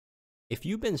If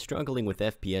you've been struggling with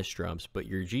FPS drops, but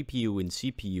your GPU and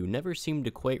CPU never seem to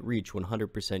quite reach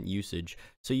 100% usage,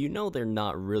 so you know they're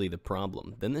not really the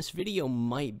problem, then this video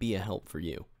might be a help for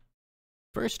you.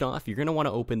 First off, you're going to want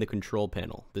to open the control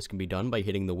panel. This can be done by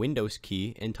hitting the Windows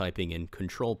key and typing in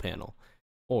control panel,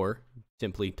 or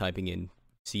simply typing in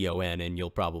CON and you'll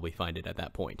probably find it at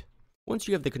that point. Once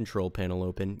you have the control panel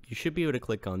open, you should be able to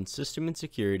click on System and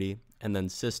Security and then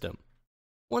System.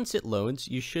 Once it loads,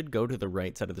 you should go to the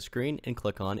right side of the screen and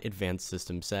click on Advanced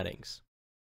System Settings.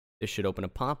 This should open a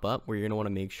pop-up where you're going to want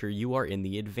to make sure you are in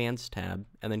the Advanced tab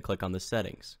and then click on the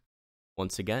Settings.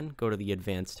 Once again, go to the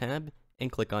Advanced tab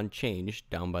and click on Change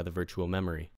down by the virtual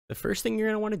memory. The first thing you're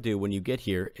going to want to do when you get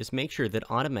here is make sure that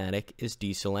Automatic is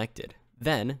deselected.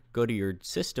 Then, go to your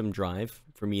system drive,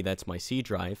 for me that's my C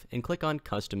drive, and click on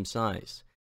Custom Size.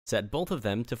 Set both of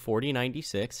them to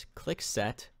 4096, click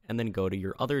Set, and then go to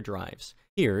your other drives.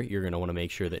 Here, you're going to want to make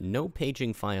sure that no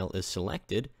paging file is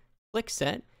selected, click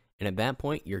Set, and at that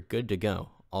point, you're good to go.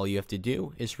 All you have to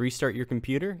do is restart your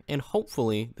computer, and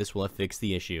hopefully, this will have fixed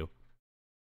the issue.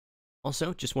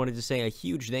 Also, just wanted to say a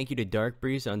huge thank you to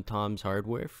DarkBreeze on Tom's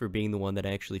Hardware for being the one that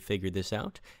actually figured this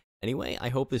out. Anyway, I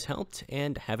hope this helped,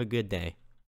 and have a good day.